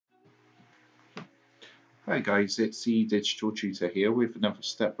Hi guys, it's the Digital Tutor here with another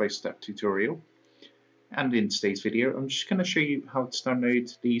step-by-step tutorial. And in today's video, I'm just going to show you how to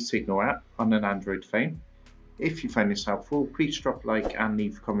download the Signal app on an Android phone. If you find this helpful, please drop a like and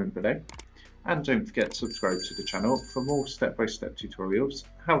leave a comment below. And don't forget to subscribe to the channel for more step-by-step tutorials,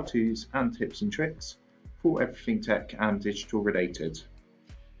 how-tos and tips and tricks for everything tech and digital related.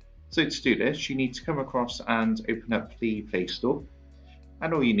 So to do this, you need to come across and open up the Play Store.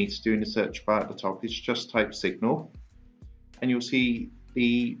 And all you need to do in the search bar at the top is just type Signal, and you'll see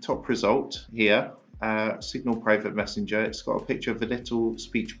the top result here, Signal Private Messenger. It's got a picture of a little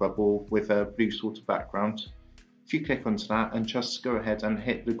speech bubble with a blue sort of background. If you click onto that and just go ahead and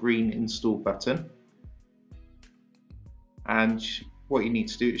hit the green install button, and what you need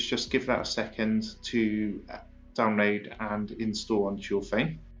to do is just give that a second to download and install onto your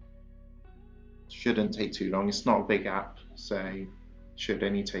phone. Shouldn't take too long, it's not a big app, so should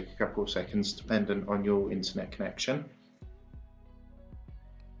only take a couple of seconds dependent on your internet connection.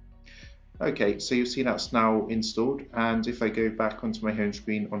 Okay, so you'll see that's now installed, and if I go back onto my home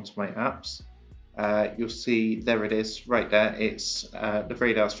screen onto my apps, you'll see there it is right there. It's the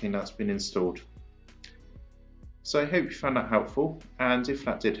very last thing that's been installed. So I hope you found that helpful, and if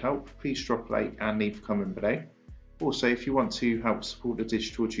that did help, please drop a like and leave a comment below. Also, if you want to help support the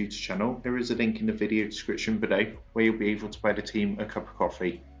Digital Tutor channel, there is a link in the video description below where you'll be able to buy the team a cup of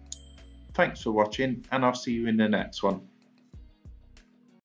coffee. Thanks for watching, and I'll see you in the next one.